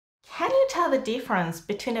Can you tell the difference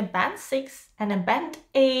between a Band 6 and a Band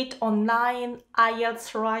 8 or 9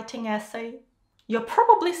 IELTS writing essay? You're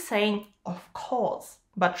probably saying, of course,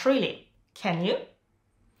 but really, can you?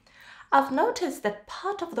 I've noticed that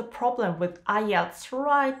part of the problem with IELTS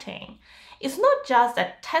writing is not just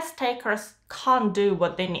that test takers can't do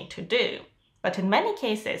what they need to do, but in many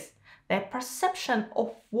cases, their perception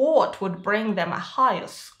of what would bring them a higher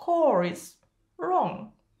score is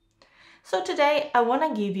wrong. So today, I want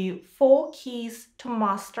to give you 4 keys to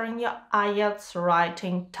mastering your IELTS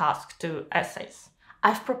Writing Task 2 essays.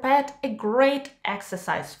 I've prepared a great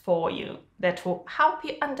exercise for you that will help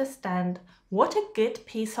you understand what a good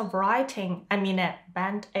piece of writing, a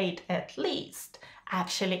Band 8 at least,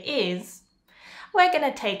 actually is. We're going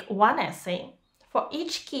to take one essay. For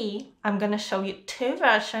each key, I'm going to show you 2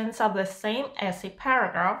 versions of the same essay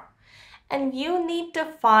paragraph, and you need to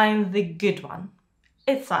find the good one.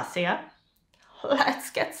 It's us here. Let's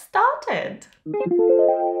get started.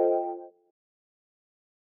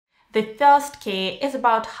 The first key is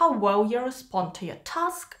about how well you respond to your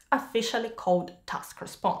task, officially called task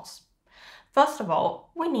response. First of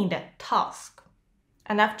all, we need a task.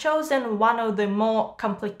 And I've chosen one of the more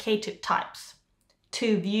complicated types,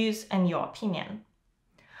 2 views and your opinion.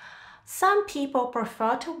 Some people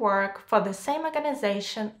prefer to work for the same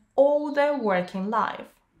organization all their working life.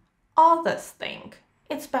 Others think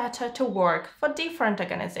it's better to work for different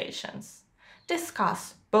organizations.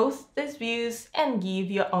 Discuss both these views and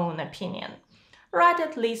give your own opinion. Write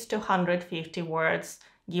at least 250 words,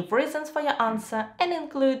 give reasons for your answer, and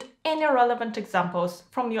include any relevant examples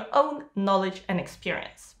from your own knowledge and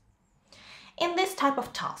experience. In this type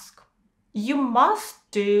of task, you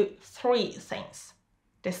must do 3 things.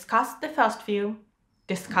 Discuss the first view,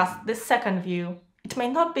 discuss the second view. It may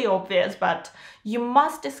not be obvious, but you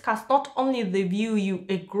must discuss not only the view you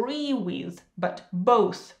agree with, but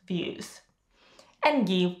both views, and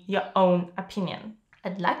give your own opinion.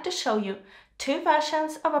 I'd like to show you 2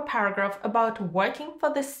 versions of a paragraph about working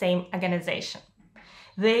for the same organization.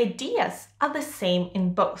 The ideas are the same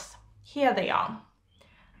in both. Here they are.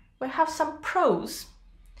 We have some pros.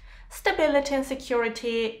 Stability and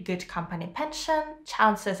security, good company pension,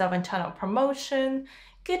 chances of internal promotion,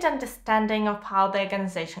 good understanding of how the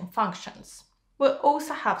organization functions. We'll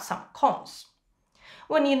also have some cons.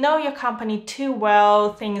 When you know your company too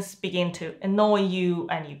well, things begin to annoy you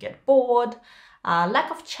and you get bored.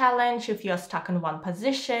 Lack of challenge if you're stuck in one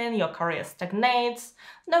position, your career stagnates,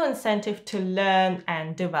 no incentive to learn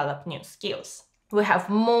and develop new skills. We have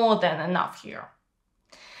more than enough here.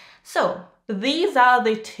 So, these are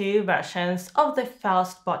the 2 versions of the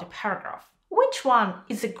first body paragraph. Which one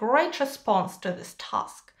is a great response to this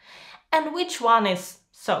task? And which one is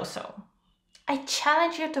so-so? I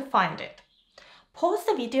challenge you to find it. Pause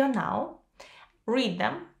the video now, read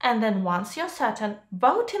them, and then once you're certain,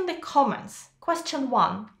 vote in the comments. Question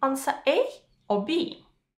 1, answer A or B?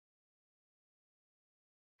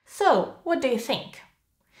 So, what do you think?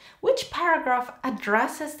 Which paragraph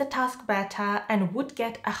addresses the task better and would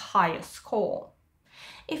get a higher score?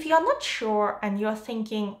 If you're not sure and you're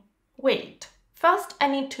thinking, wait, first I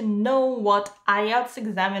need to know what IELTS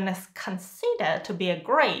examiners consider to be a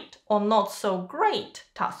great or not so great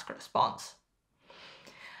task response,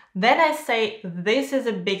 then I say this is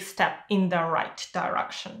a big step in the right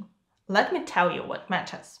direction. Let me tell you what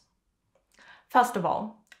matters. First of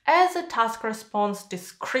all, as the task response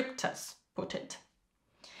descriptors put it,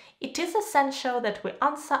 it is essential that we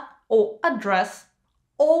answer or address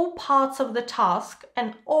all parts of the task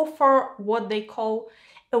and offer what they call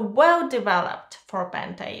a well-developed for a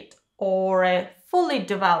Band 8 or a fully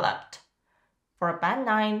developed for a Band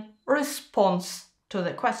 9 response to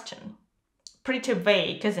the question. Pretty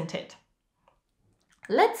vague, isn't it?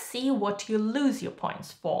 Let's see what you lose your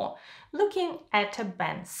points for looking at a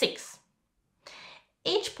Band 6.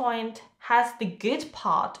 Each point has the good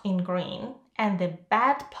part in green and the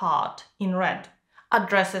bad part in red.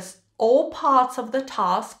 Addresses all parts of the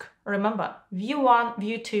task. Remember, view 1,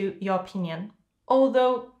 view 2, your opinion.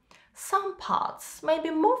 Although some parts may be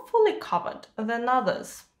more fully covered than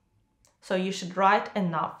others. So you should write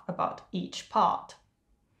enough about each part.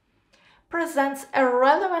 Presents a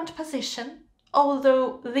relevant position,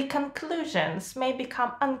 although the conclusions may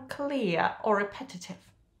become unclear or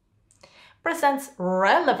repetitive. Presents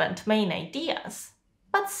relevant main ideas,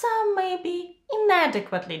 but some may be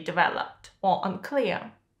inadequately developed or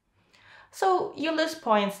unclear. So you lose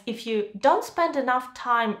points if you don't spend enough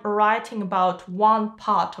time writing about one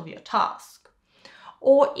part of your task,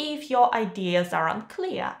 or if your ideas are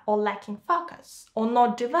unclear or lacking focus or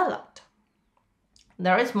not developed.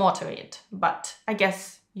 There is more to it, but I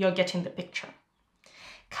guess you're getting the picture.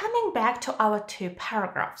 Coming back to our two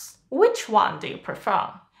paragraphs, which one do you prefer?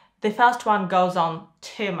 The first one goes on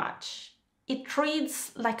too much. It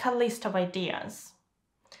reads like a list of ideas.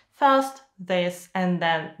 First this, and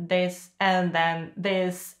then this, and then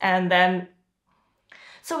this, and then...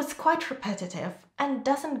 So it's quite repetitive and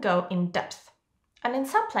doesn't go in depth. And in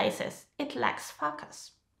some places, it lacks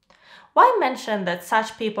focus. Why mention that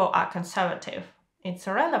such people are conservative? It's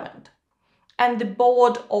irrelevant. And the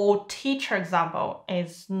board or teacher example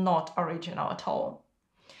is not original at all.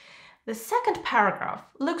 The second paragraph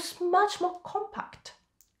looks much more compact,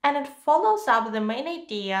 and it follows up the main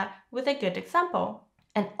idea with a good example.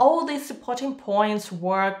 And all these supporting points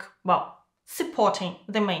work, well, supporting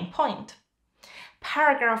the main point.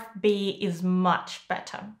 Paragraph B is much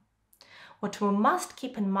better. What we must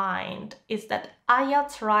keep in mind is that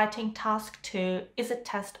IELTS Writing Task 2 is a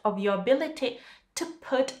test of your ability to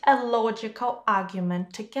put a logical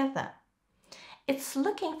argument together. It's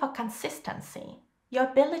looking for consistency, your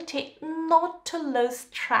ability not to lose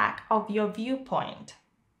track of your viewpoint.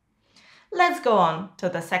 Let's go on to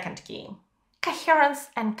the second key. Coherence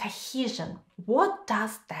and cohesion. What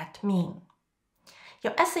does that mean?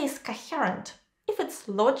 Your essay is coherent if it's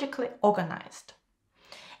logically organized.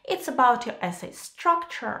 It's about your essay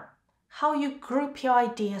structure, how you group your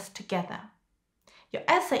ideas together. Your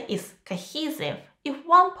essay is cohesive if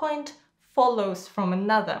one point follows from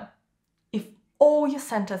another, if all your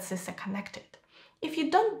sentences are connected, if you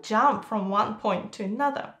don't jump from one point to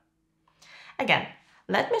another. Again,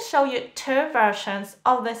 let me show you two versions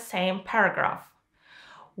of the same paragraph.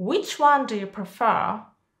 Which one do you prefer?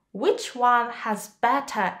 Which one has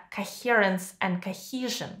better coherence and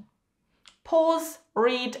cohesion? Pause,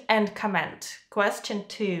 read, and comment. Question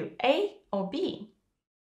 2, A or B?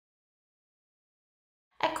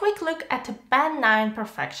 A quick look at a Band 9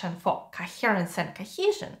 perfection for coherence and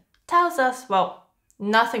cohesion tells us, well,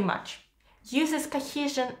 nothing much. Uses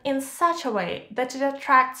cohesion in such a way that it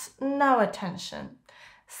attracts no attention.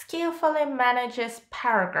 Skillfully manages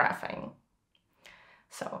paragraphing.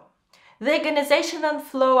 So, the organization and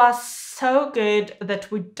flow are so good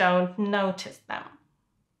that we don't notice them.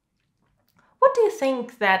 What do you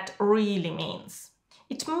think that really means?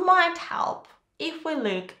 It might help if we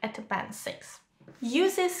look at Band 6.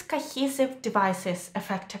 Uses cohesive devices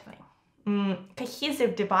effectively.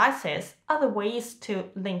 Cohesive devices are the ways to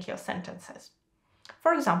link your sentences.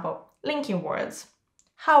 For example, linking words.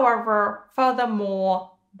 However,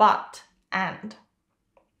 furthermore, but, and.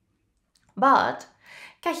 But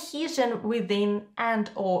cohesion within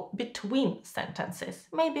and or between sentences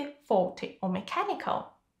may be faulty or mechanical.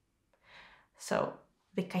 So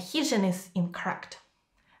the cohesion is incorrect.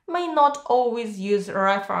 May not always use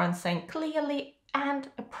referencing clearly and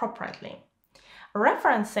appropriately.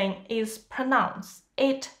 Referencing is pronouns,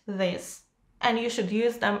 it, this, and you should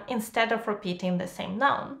use them instead of repeating the same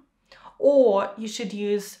noun. Or you should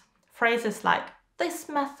use phrases like this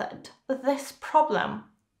method, this problem,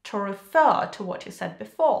 to refer to what you said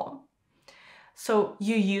before. So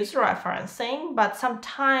you use referencing, but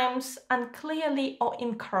sometimes unclearly or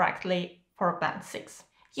incorrectly for Band 6.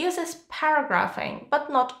 Uses paragraphing,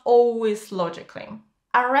 but not always logically.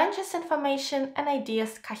 Arranges information and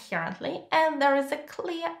ideas coherently, and there is a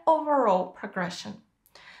clear overall progression.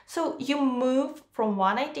 So you move from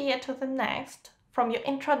one idea to the next, from your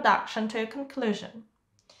introduction to a conclusion.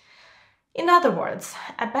 In other words,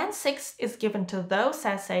 a Band 6 is given to those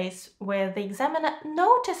essays where the examiner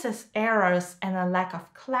notices errors and a lack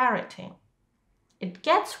of clarity. It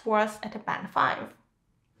gets worse at a Band 5.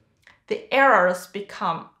 The errors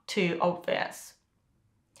become too obvious.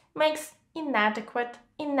 Makes inadequate,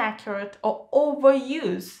 inaccurate, or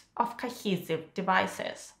overuse of cohesive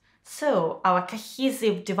devices. So our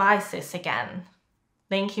cohesive devices again.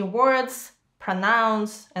 Linking words,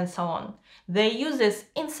 pronouns, and so on. Their use is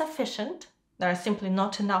insufficient, there are simply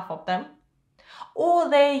not enough of them, or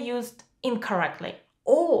they're used incorrectly,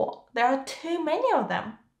 or there are too many of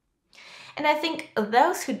them. And I think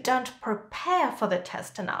those who don't prepare for the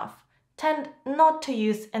test enough tend not to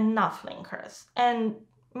use enough linkers and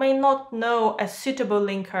may not know a suitable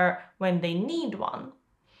linker when they need one.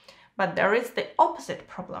 But there is the opposite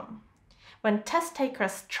problem. When test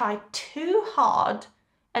takers try too hard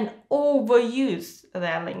and overuse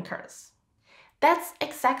their linkers. That's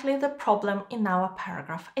exactly the problem in our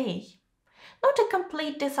paragraph A. Not a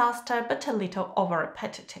complete disaster, but a little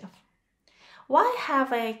over-repetitive. Why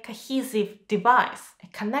have a cohesive device, a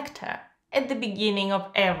connector, at the beginning of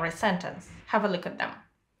every sentence? Have a look at them.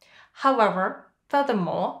 However,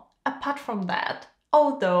 furthermore, apart from that,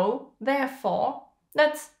 although, therefore,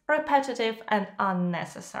 that's repetitive and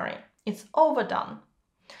unnecessary. It's overdone.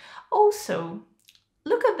 Also,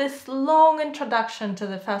 Look at this long introduction to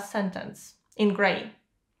the first sentence in grey.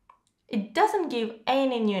 It doesn't give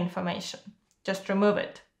any new information. Just remove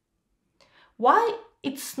it. Why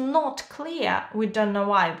it's not clear, we don't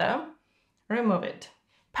know either. Remove it.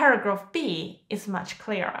 Paragraph B is much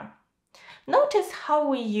clearer. Notice how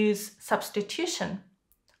we use substitution.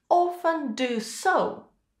 Often do so.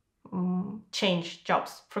 Change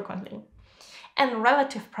jobs frequently. And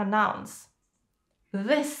relative pronouns.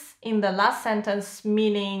 This in the last sentence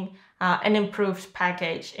meaning an improved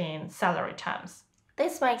package in salary terms.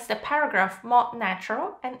 This makes the paragraph more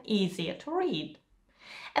natural and easier to read.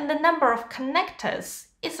 And the number of connectors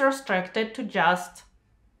is restricted to just.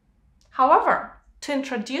 However, to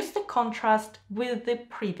introduce the contrast with the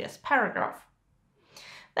previous paragraph.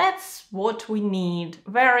 That's what we need,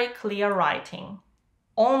 very clear writing.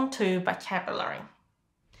 On to vocabulary.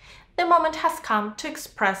 The moment has come to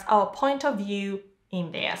express our point of view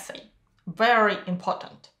in the essay. Very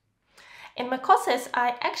important. In my courses,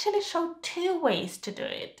 I actually show two ways to do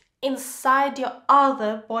it. Inside your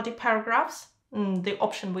other body paragraphs, the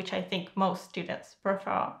option which I think most students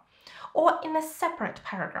prefer, or in a separate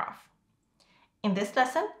paragraph. In this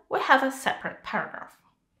lesson, we have a separate paragraph.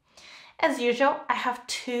 As usual, I have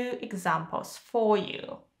two examples for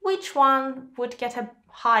you. Which one would get a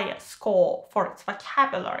higher score for its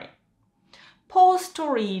vocabulary? Pause to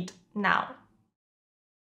read now.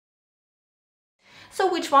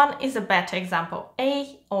 So which one is a better example,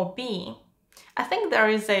 A or B? I think there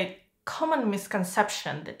is a common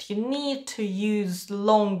misconception that you need to use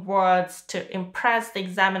long words to impress the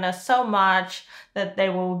examiner so much that they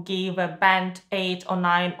will give a band 8 or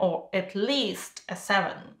 9 or at least a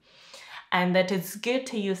 7. And that it's good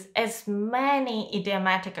to use as many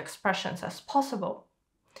idiomatic expressions as possible.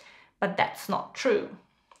 But that's not true.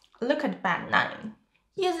 Look at band 9.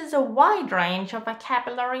 Uses a wide range of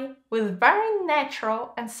vocabulary with very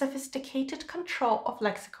natural and sophisticated control of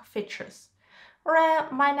lexical features. Rare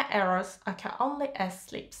minor errors occur only as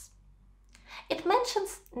slips. It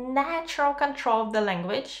mentions natural control of the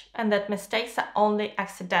language and that mistakes are only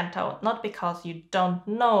accidental, not because you don't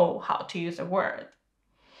know how to use a word.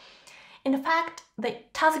 In fact, the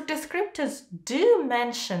task descriptors do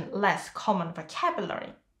mention less common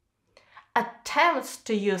vocabulary. Attempts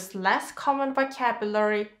to use less common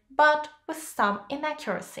vocabulary, but with some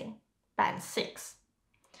inaccuracy. Band 6.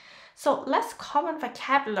 So less common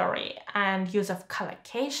vocabulary and use of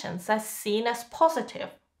collocations are seen as positive.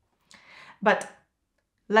 But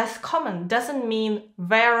less common doesn't mean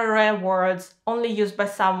very rare words only used by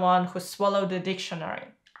someone who swallowed the dictionary.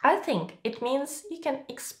 I think it means you can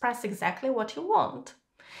express exactly what you want.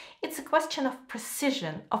 It's a question of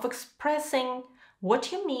precision, of expressing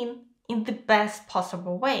what you mean in the best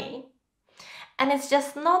possible way. And it's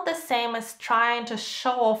just not the same as trying to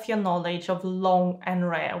show off your knowledge of long and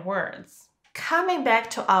rare words. Coming back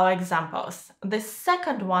to our examples, the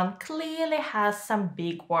second one clearly has some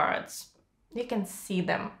big words. You can see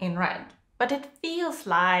them in red, but it feels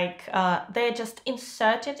like they're just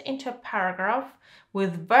inserted into a paragraph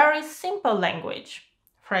with very simple language,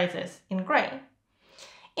 phrases in grey.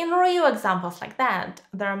 In real examples like that,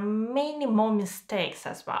 there are many more mistakes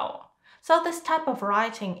as well. So this type of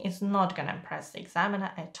writing is not going to impress the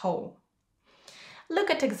examiner at all.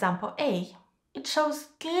 Look at example A. It shows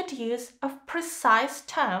good use of precise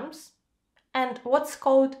terms and what's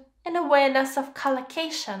called an awareness of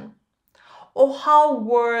collocation, or how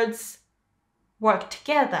words work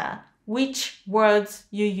together, which words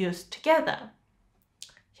you use together.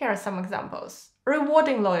 Here are some examples.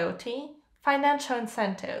 Rewarding loyalty, financial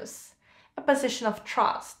incentives, a position of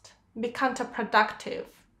trust, be counterproductive,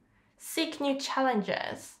 seek new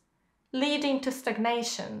challenges, leading to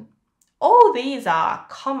stagnation. All these are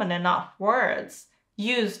common enough words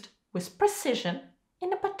used with precision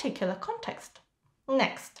in a particular context.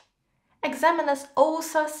 Next, examiners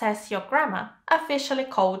also assess your grammar, officially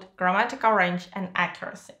called grammatical range and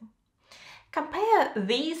accuracy. Compare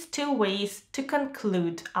these two ways to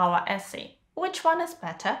conclude our essay. Which one is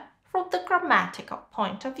better from the grammatical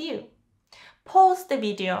point of view? Pause the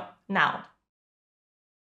video now.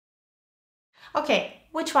 Okay,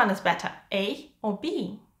 which one is better, A or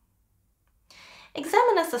B?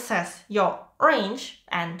 Examiners assess your range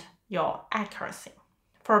and your accuracy.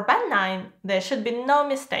 For band 9, there should be no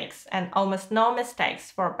mistakes and almost no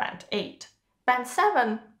mistakes for band 8. Band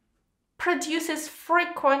 7 produces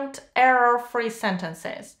frequent error-free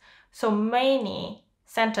sentences, so many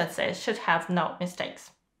sentences should have no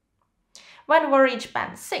mistakes. When we reach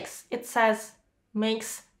band 6, it says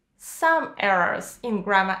makes some errors in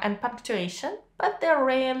grammar and punctuation, but they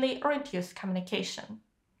rarely reduce communication.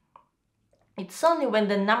 It's only when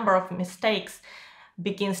the number of mistakes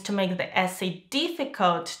begins to make the essay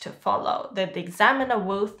difficult to follow, that the examiner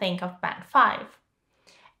will think of Band 5.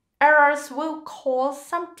 Errors will cause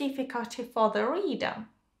some difficulty for the reader.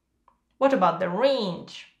 What about the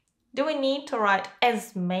range? Do we need to write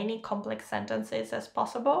as many complex sentences as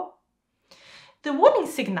possible? The warning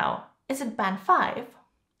signal is at Band 5,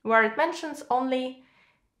 where it mentions only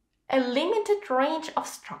a limited range of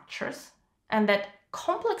structures and that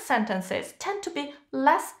complex sentences tend to be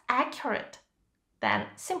less accurate than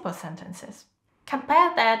simple sentences.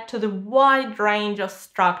 Compare that to the wide range of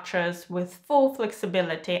structures with full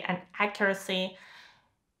flexibility and accuracy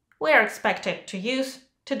we are expected to use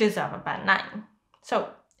to deserve a Band 9. So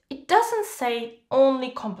it doesn't say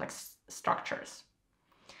only complex structures.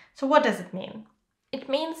 So what does it mean? It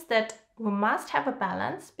means that we must have a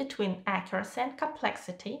balance between accuracy and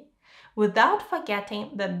complexity without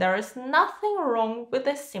forgetting that there is nothing wrong with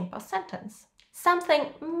a simple sentence. Something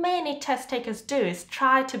many test takers do is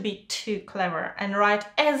try to be too clever and write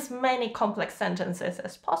as many complex sentences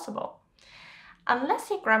as possible. Unless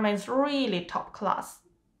your grammar is really top class,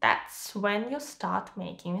 that's when you start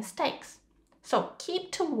making mistakes. So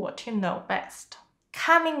keep to what you know best.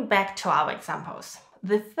 Coming back to our examples.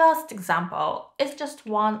 The first example is just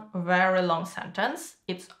one very long sentence.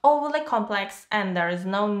 It's overly complex and there is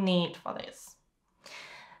no need for this.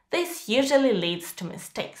 This usually leads to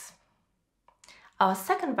mistakes. Our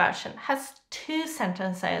second version has 2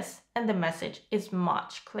 sentences and the message is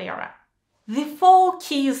much clearer. The 4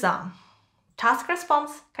 keys are task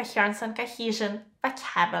response, coherence and cohesion,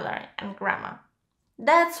 vocabulary and grammar.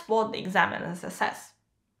 That's what the examiners assess.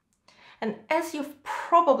 And as you've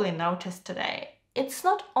probably noticed today, it's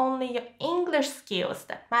not only your English skills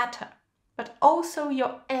that matter, but also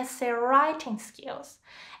your essay writing skills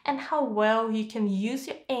and how well you can use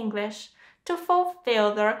your English to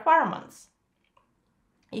fulfill the requirements.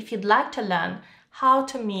 If you'd like to learn how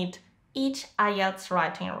to meet each IELTS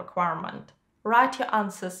writing requirement, write your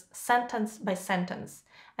answers sentence by sentence,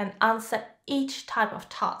 and answer each type of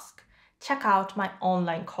task, check out my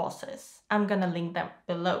online courses. I'm gonna link them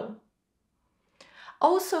below.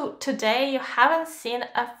 Also, today you haven't seen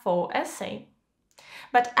a full essay,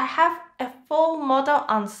 but I have a full model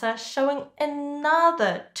answer showing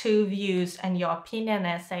another 2 views and your opinion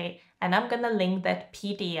essay, and I'm gonna link that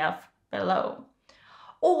PDF below.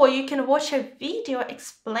 Or you can watch a video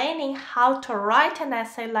explaining how to write an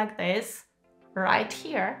essay like this right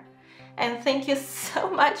here. And thank you so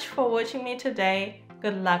much for watching me today.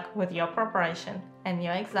 Good luck with your preparation and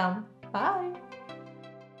your exam. Bye!